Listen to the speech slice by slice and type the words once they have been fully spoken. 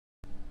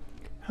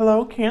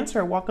Hello,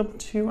 Cancer. Welcome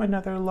to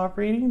another love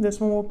reading.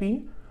 This one will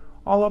be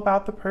all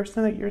about the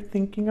person that you're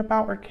thinking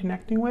about or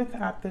connecting with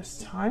at this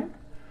time.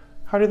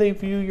 How do they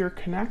view your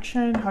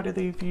connection? How do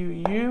they view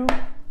you?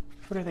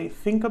 What do they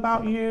think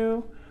about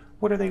you?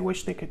 What do they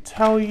wish they could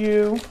tell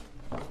you?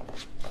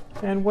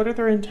 And what are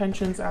their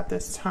intentions at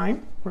this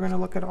time? We're going to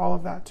look at all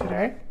of that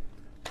today.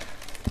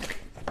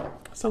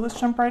 So let's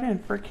jump right in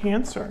for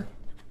Cancer.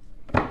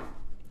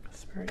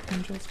 Spirit,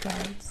 angels,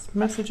 guides,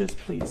 messages,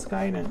 please,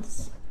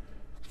 guidance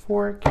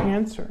for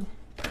Cancer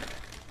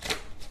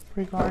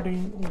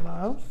regarding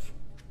love.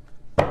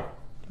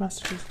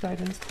 Messages,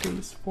 guidance,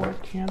 please, for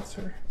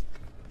Cancer.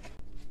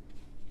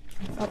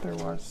 I thought there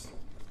was.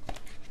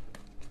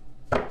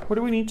 What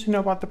do we need to know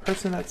about the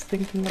person that's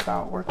thinking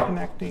about or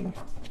connecting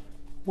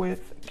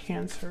with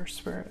Cancer,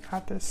 Spirit,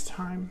 at this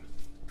time?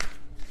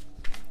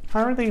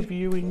 How are they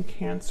viewing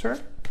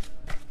Cancer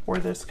or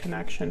this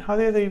connection? How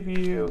do they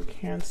view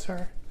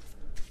Cancer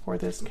or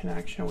this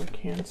connection with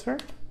Cancer?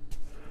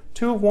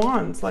 Two of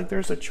Wands, like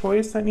there's a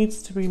choice that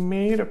needs to be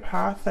made, a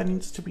path that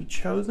needs to be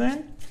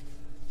chosen.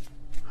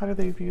 How do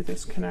they view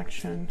this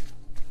connection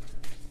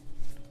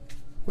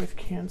with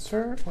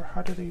Cancer, or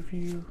how do they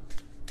view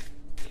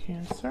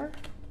Cancer?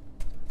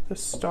 The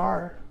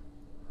Star,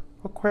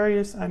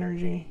 Aquarius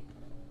energy.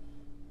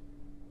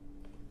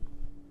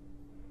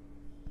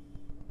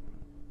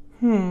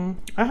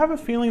 I have a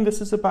feeling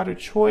this is about a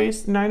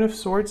choice. Nine of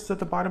Swords is at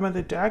the bottom of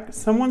the deck.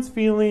 Someone's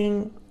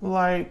feeling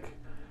like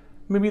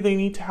maybe they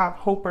need to have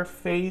hope or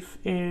faith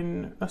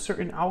in a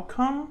certain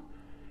outcome,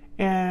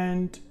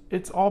 and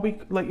it's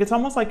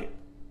almost like,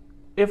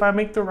 if I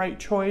make the right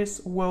choice,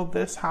 will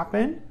this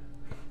happen?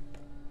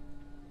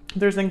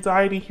 There's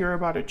anxiety here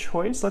about a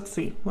choice. Let's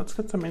see. Let's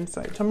get some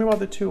insight. Tell me about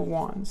the Two of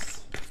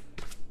Wands.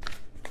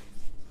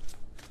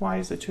 Why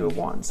is the Two of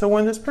Wands? So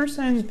when this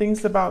person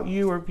thinks about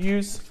you or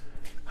views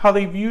how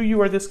they view you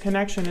or this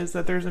connection, is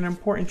that there's an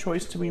important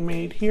choice to be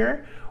made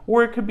here,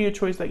 or it could be a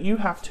choice that you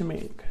have to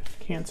make,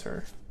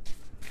 Cancer.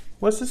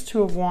 What's this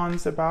Two of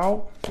Wands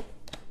about?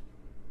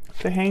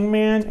 The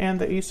Hangman and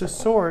the Ace of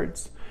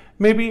Swords.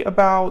 Maybe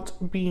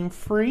about being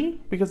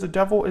free, because the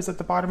Devil is at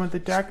the bottom of the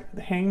deck.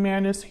 The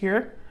Hangman is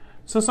here.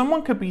 So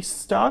someone could be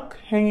stuck,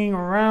 hanging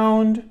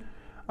around,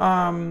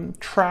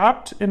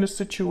 trapped in a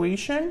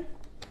situation.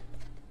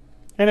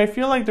 And I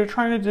feel like they're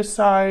trying to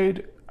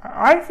decide.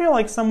 I feel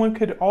like someone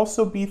could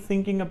also be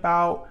thinking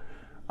about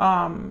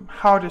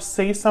how to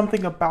say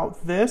something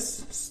about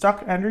this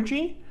stuck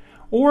energy.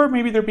 Or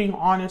maybe they're being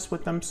honest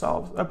with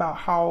themselves about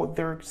how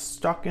they're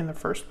stuck in the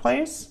first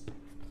place.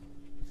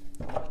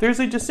 There's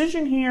a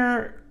decision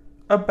here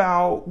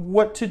about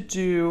what to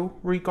do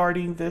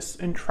regarding this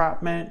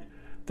entrapment,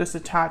 this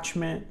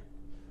attachment.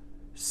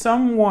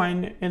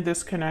 Someone in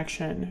this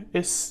connection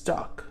is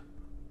stuck.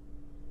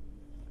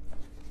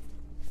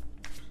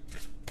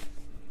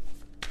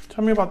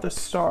 Tell me about the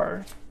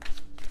Star.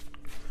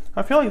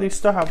 I feel like they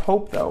still have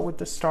hope though with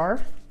the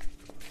Star.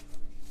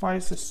 Why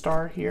is the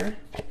Star here?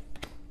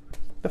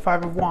 The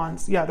Five of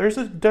Wands. Yeah, there's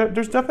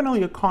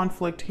definitely a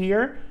conflict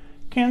here,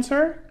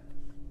 Cancer.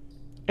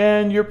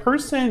 And your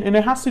person, and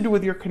it has to do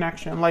with your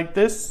connection. Like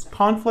this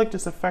conflict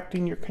is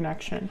affecting your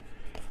connection.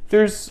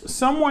 There's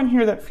someone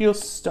here that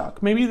feels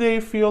stuck. Maybe they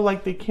feel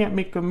like they can't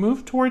make a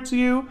move towards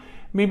you.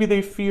 Maybe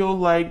they feel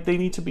like they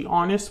need to be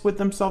honest with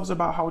themselves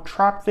about how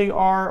trapped they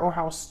are or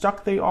how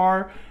stuck they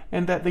are,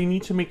 and that they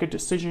need to make a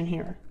decision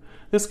here.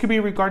 This could be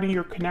regarding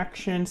your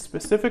connection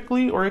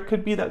specifically, or it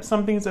could be that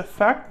something's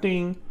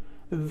affecting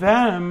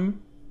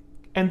them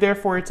and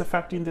therefore it's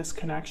affecting this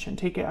connection.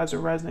 Take it as it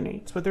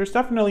resonates. But there's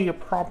definitely a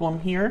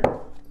problem here.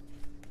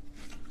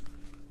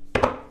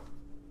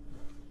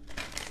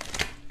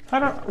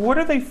 What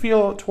do they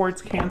feel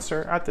towards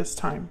Cancer at this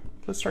time?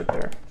 Let's start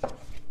there.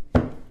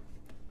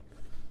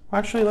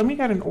 Actually, let me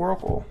get an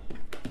oracle.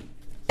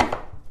 Can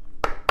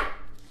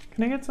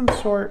I get some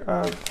sort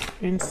of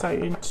insight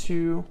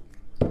into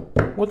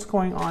what's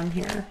going on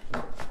here?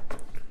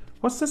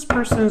 What's this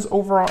person's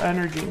overall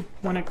energy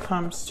when it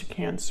comes to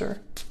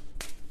Cancer?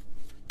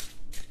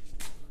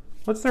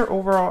 What's their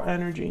overall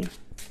energy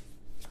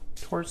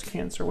towards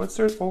Cancer? What's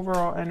their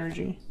overall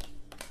energy?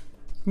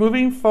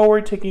 Moving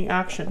forward, taking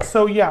action.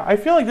 So yeah, I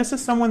feel like this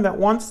is someone that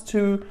wants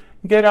to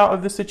get out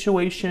of the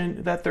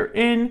situation that they're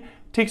in,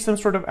 take some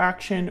sort of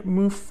action,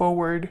 move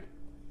forward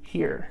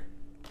here.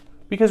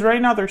 Because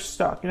right now they're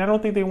stuck, and I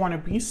don't think they want to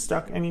be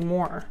stuck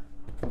anymore.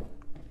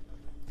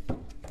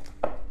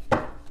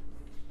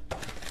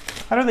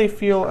 How do they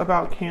feel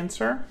about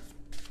Cancer?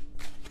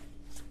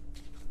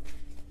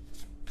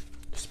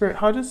 Spirit,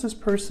 how does this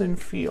person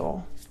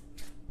feel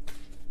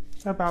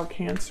about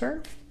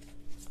Cancer?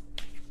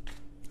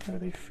 How do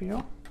they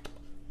feel?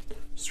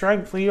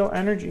 Strength, Leo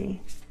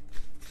energy.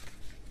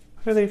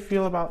 How do they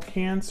feel about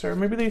Cancer?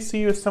 Maybe they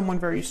see you as someone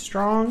very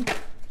strong.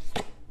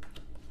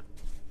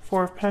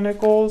 Four of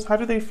Pentacles. How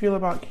do they feel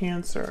about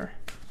Cancer?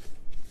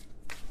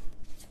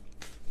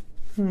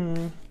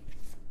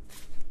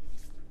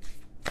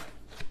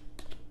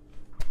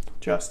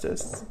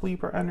 Justice,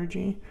 Libra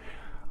energy.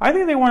 I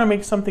think they want to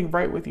make something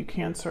right with you,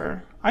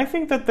 Cancer. I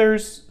think that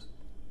there's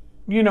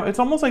you know, it's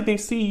almost like they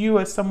see you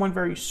as someone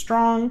very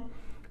strong,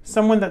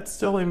 someone that's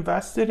still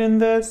invested in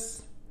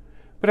this.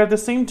 But at the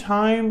same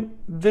time,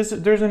 there's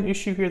an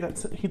issue here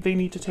that they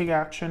need to take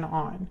action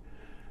on.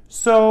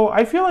 So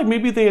I feel like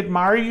maybe they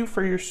admire you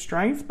for your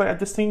strength, but at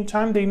the same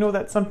time, they know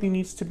that something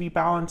needs to be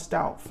balanced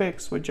out,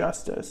 fixed with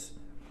justice.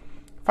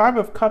 5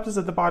 of Cups is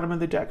at the bottom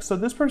of the deck. So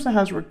this person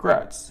has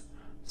regrets,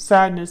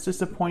 sadness,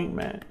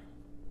 disappointment.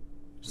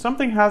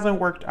 Something hasn't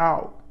worked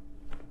out.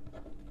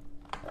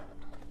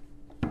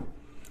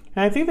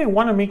 And I think they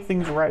want to make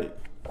things right.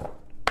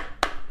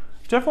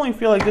 Definitely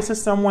feel like this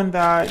is someone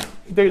that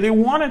they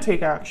want to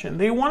take action.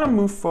 They want to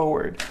move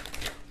forward.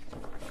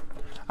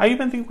 I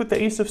even think with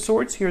the Ace of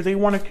Swords here, they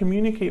want to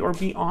communicate or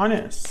be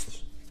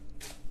honest.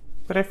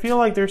 But I feel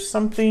like there's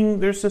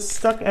this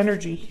stuck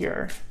energy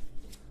here.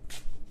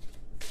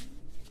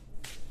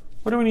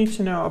 What do we need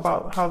to know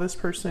about how this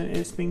person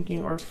is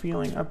thinking or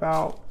feeling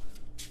about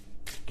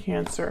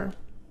Cancer?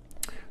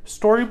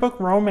 Storybook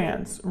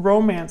romance,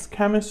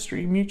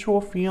 chemistry,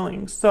 mutual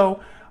feelings. So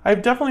I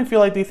definitely feel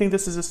like they think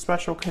this is a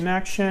special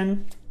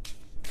connection,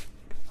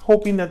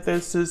 hoping that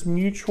this is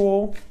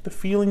mutual, the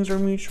feelings are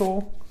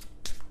mutual.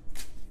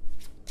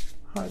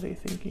 How are they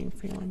thinking,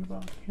 feeling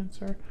about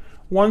Cancer?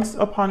 Once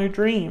upon a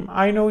dream.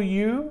 I know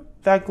you,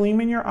 that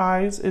gleam in your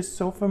eyes is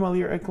so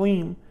familiar, a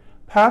gleam.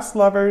 Past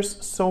lovers,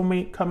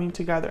 soulmate coming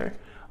together.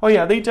 Oh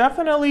yeah, they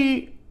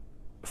definitely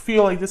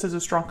feel like this is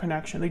a strong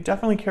connection. They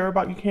definitely care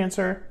about you,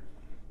 Cancer.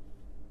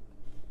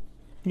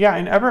 Yeah,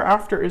 and ever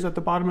after is at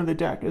the bottom of the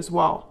deck as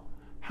well.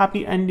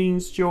 Happy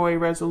endings, joy,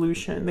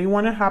 resolution. They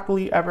want to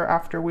happily ever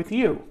after with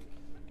you.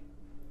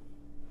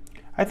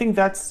 I think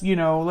that's, you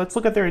know, let's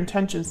look at their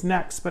intentions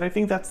next, but I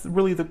think that's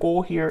really the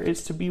goal here,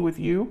 is to be with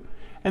you.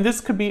 And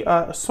this could be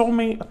a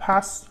soulmate, a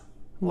past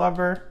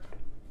lover.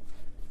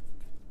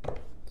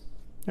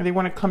 And they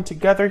want to come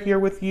together here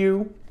with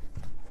you.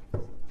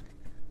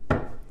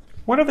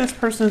 What are this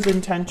person's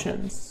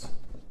intentions?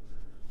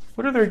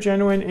 What are their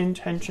genuine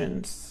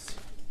intentions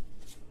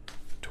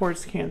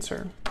towards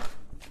Cancer?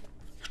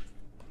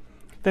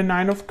 The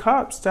 9 of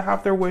Cups, to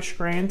have their wish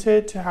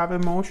granted, to have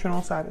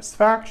emotional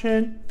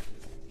satisfaction.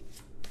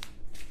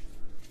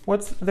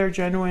 What's their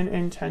genuine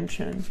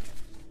intention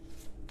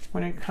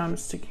when it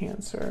comes to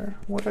Cancer?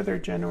 What are their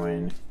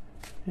genuine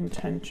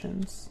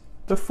intentions?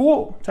 The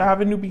Fool, to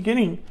have a new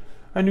beginning,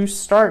 a new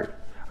start.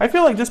 I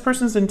feel like this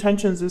person's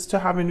intentions is to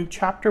have a new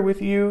chapter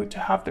with you, to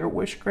have their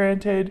wish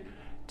granted,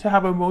 to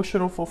have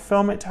emotional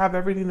fulfillment, to have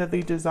everything that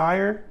they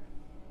desire.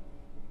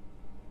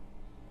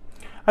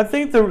 I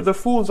think the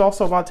Fool is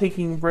also about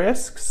taking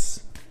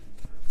risks.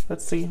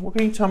 Let's see, what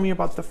can you tell me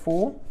about the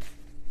Fool?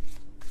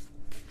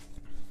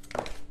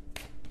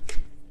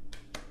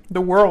 The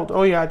World,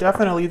 oh yeah,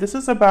 definitely. This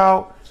is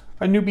about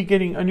a new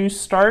beginning, a new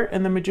start,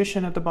 and the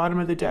Magician at the bottom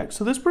of the deck.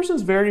 So this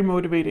person's very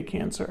motivated,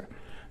 Cancer.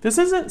 This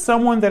isn't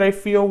someone that I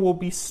feel will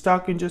be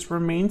stuck and just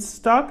remain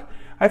stuck.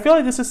 I feel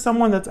like this is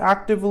someone that's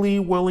actively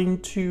willing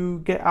to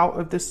get out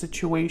of this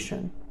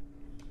situation.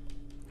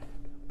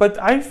 But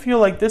I feel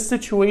like this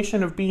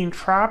situation of being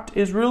trapped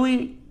is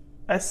really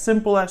as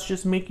simple as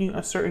just making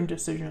a certain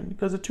decision,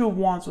 because the 2 of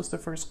Wands was the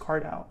first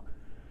card out.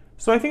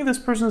 So I think this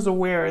person is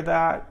aware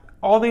that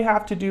all they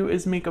have to do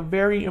is make a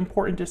very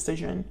important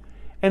decision,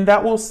 and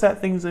that will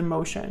set things in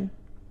motion.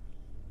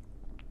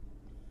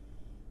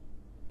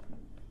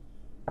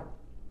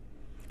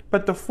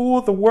 But the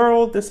Fool, the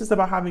World, this is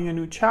about having a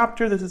new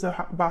chapter. This is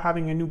about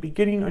having a new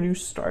beginning, a new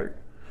start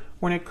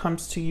when it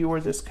comes to you or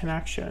this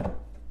connection.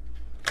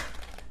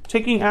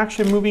 Taking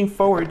action, moving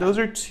forward. Those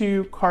are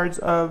 2 cards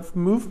of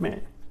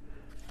movement,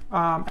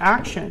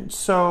 action.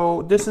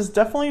 So this is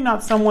definitely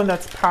not someone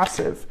that's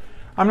passive.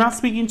 I'm not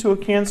speaking to a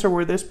Cancer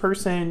where this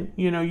person,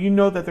 you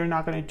know that they're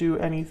not going to do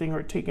anything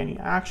or take any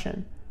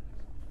action.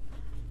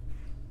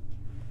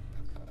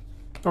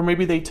 Or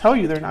maybe they tell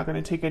you they're not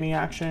going to take any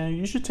action, and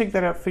you should take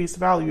that at face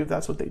value if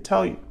that's what they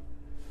tell you.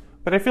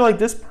 But I feel like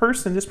this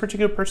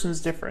particular person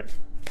is different.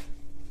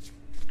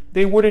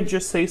 They wouldn't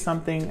just say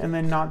something and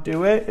then not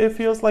do it. It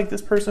feels like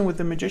this person with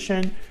the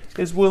Magician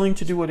is willing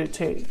to do what it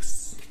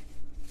takes.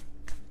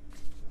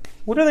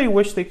 What do they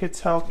wish they could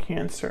tell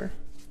Cancer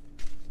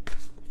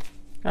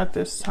at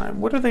this time?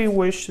 What do they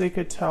wish they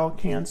could tell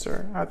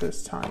Cancer at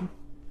this time?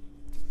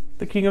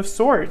 The King of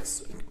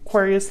Swords,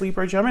 Aquarius,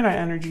 Libra, Gemini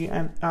energy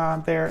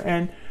there.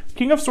 And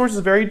King of Swords is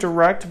very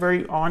direct,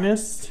 very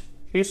honest.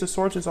 Ace of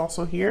Swords is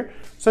also here.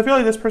 So I feel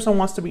like this person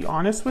wants to be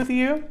honest with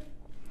you.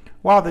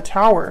 Wow, the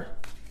Tower.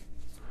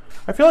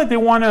 I feel like they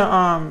want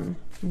to,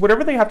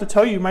 whatever they have to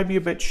tell you might be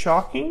a bit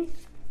shocking.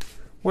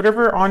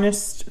 Whatever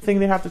honest thing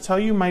they have to tell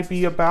you might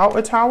be about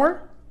a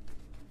tower.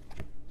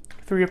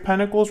 3 of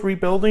Pentacles,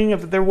 rebuilding.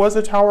 If there was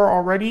a tower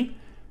already,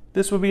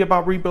 this would be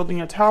about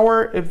rebuilding a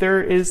tower. If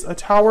there is a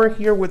tower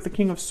here with the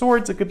King of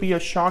Swords, it could be a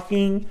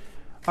shocking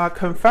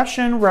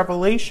confession,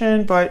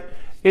 revelation, but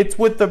it's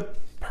with the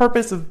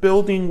purpose of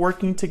building,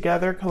 working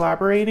together,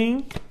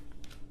 collaborating.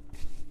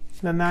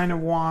 The 9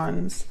 of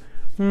Wands.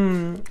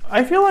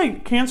 I feel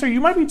like, Cancer, you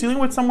might be dealing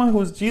with someone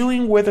who's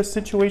dealing with a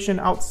situation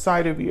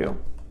outside of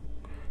you.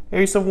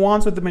 Ace of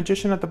Wands with the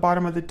Magician at the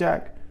bottom of the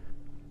deck.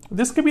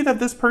 This could be that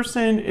this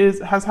person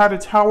has had a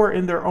tower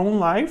in their own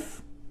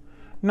life,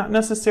 not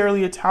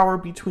necessarily a tower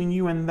between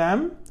you and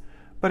them,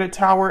 but a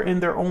tower in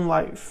their own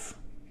life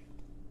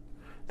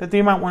that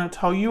they might want to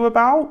tell you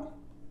about.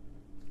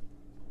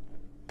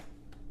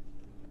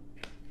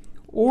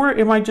 Or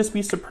it might just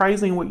be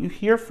surprising what you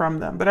hear from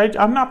them. But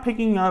I'm not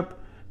picking up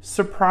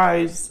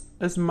surprise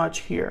as much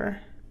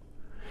here.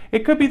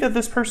 It could be that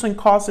this person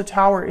caused a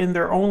tower in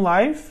their own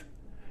life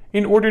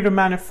in order to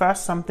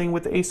manifest something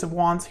with the Ace of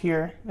Wands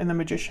here and the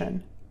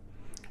Magician.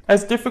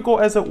 As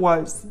difficult as it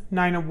was,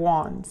 9 of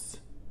Wands,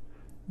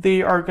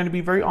 they are going to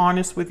be very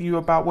honest with you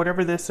about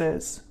whatever this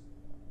is.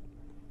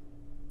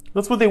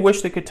 That's what they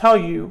wish they could tell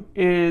you,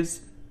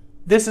 is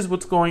this is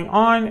what's going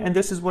on and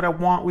this is what I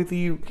want with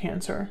you,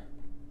 Cancer.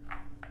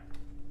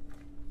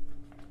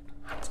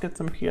 Let's get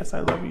some PS I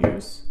love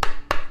yous.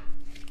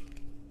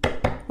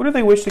 What do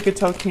they wish they could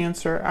tell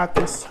Cancer at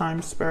this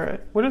time,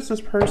 Spirit? What does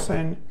this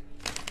person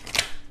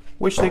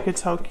wish they could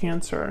tell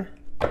Cancer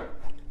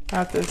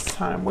at this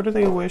time? What do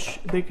they wish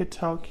they could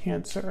tell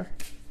Cancer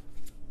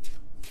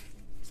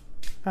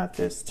at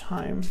this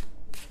time?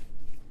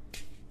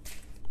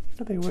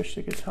 What do they wish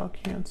they could tell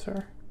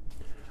Cancer?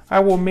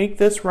 I will make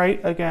this right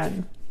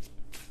again.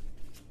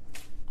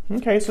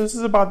 Okay, so this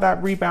is about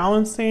that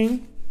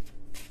rebalancing,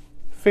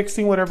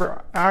 fixing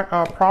whatever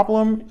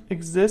problem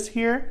exists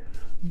here.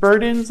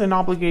 Burdens and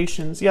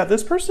obligations. Yeah,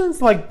 this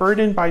person's like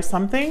burdened by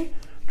something,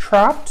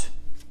 trapped,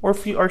 or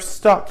are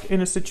stuck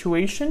in a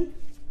situation.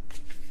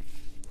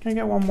 Can I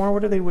get one more?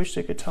 What do they wish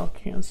they could tell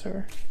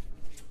Cancer?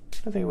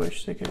 What do they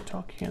wish they could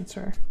tell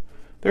Cancer?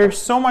 There's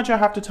so much I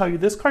have to tell you.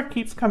 This card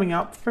keeps coming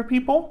up for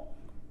people.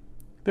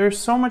 There's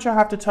so much I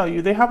have to tell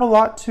you. They have a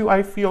lot to,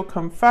 I feel,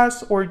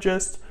 confess or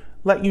just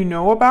let you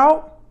know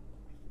about.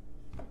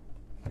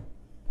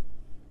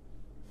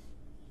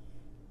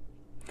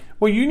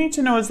 What you need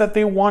to know is that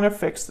they want to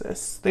fix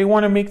this. They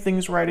want to make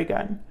things right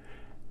again.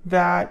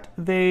 That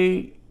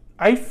they,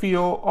 I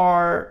feel,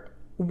 are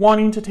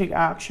wanting to take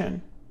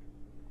action.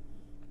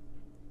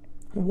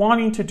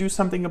 Wanting to do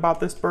something about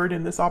this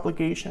burden, this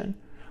obligation.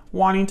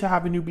 Wanting to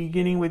have a new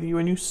beginning with you,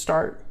 a new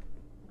start.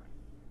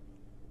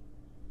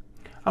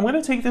 I'm going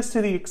to take this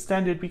to the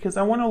extended because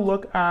I want to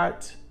look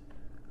at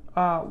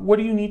what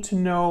do you need to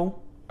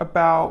know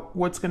about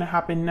what's going to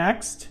happen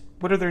next?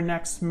 What are their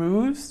next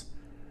moves?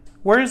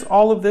 Where is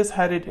all of this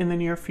headed in the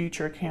near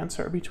future,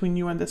 Cancer, between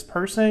you and this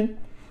person?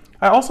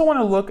 I also want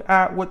to look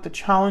at what the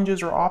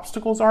challenges or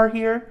obstacles are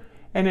here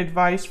and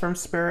advice from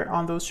Spirit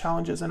on those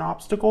challenges and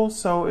obstacles.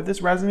 So if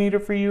this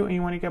resonated for you and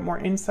you want to get more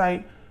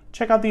insight,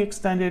 check out the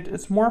extended.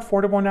 It's more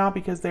affordable now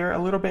because they're a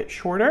little bit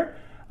shorter,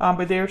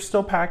 but they're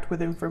still packed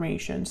with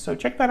information. So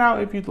check that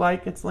out if you'd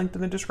like. It's linked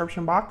in the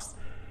description box.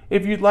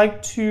 If you'd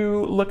like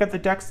to look at the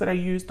decks that I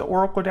used, the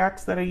Oracle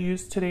decks that I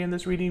used today in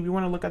this reading, if you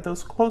want to look at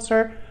those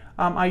closer,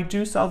 I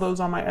do sell those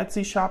on my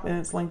Etsy shop and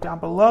it's linked down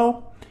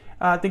below.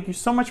 Thank you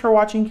so much for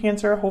watching,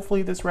 Cancer.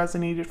 Hopefully this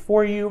resonated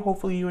for you.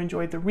 Hopefully you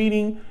enjoyed the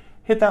reading.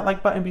 Hit that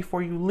like button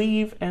before you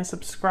leave and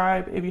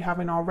subscribe if you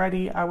haven't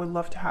already. I would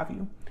love to have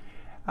you.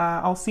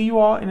 I'll see you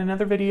all in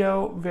another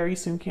video very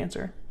soon,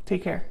 Cancer.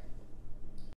 Take care.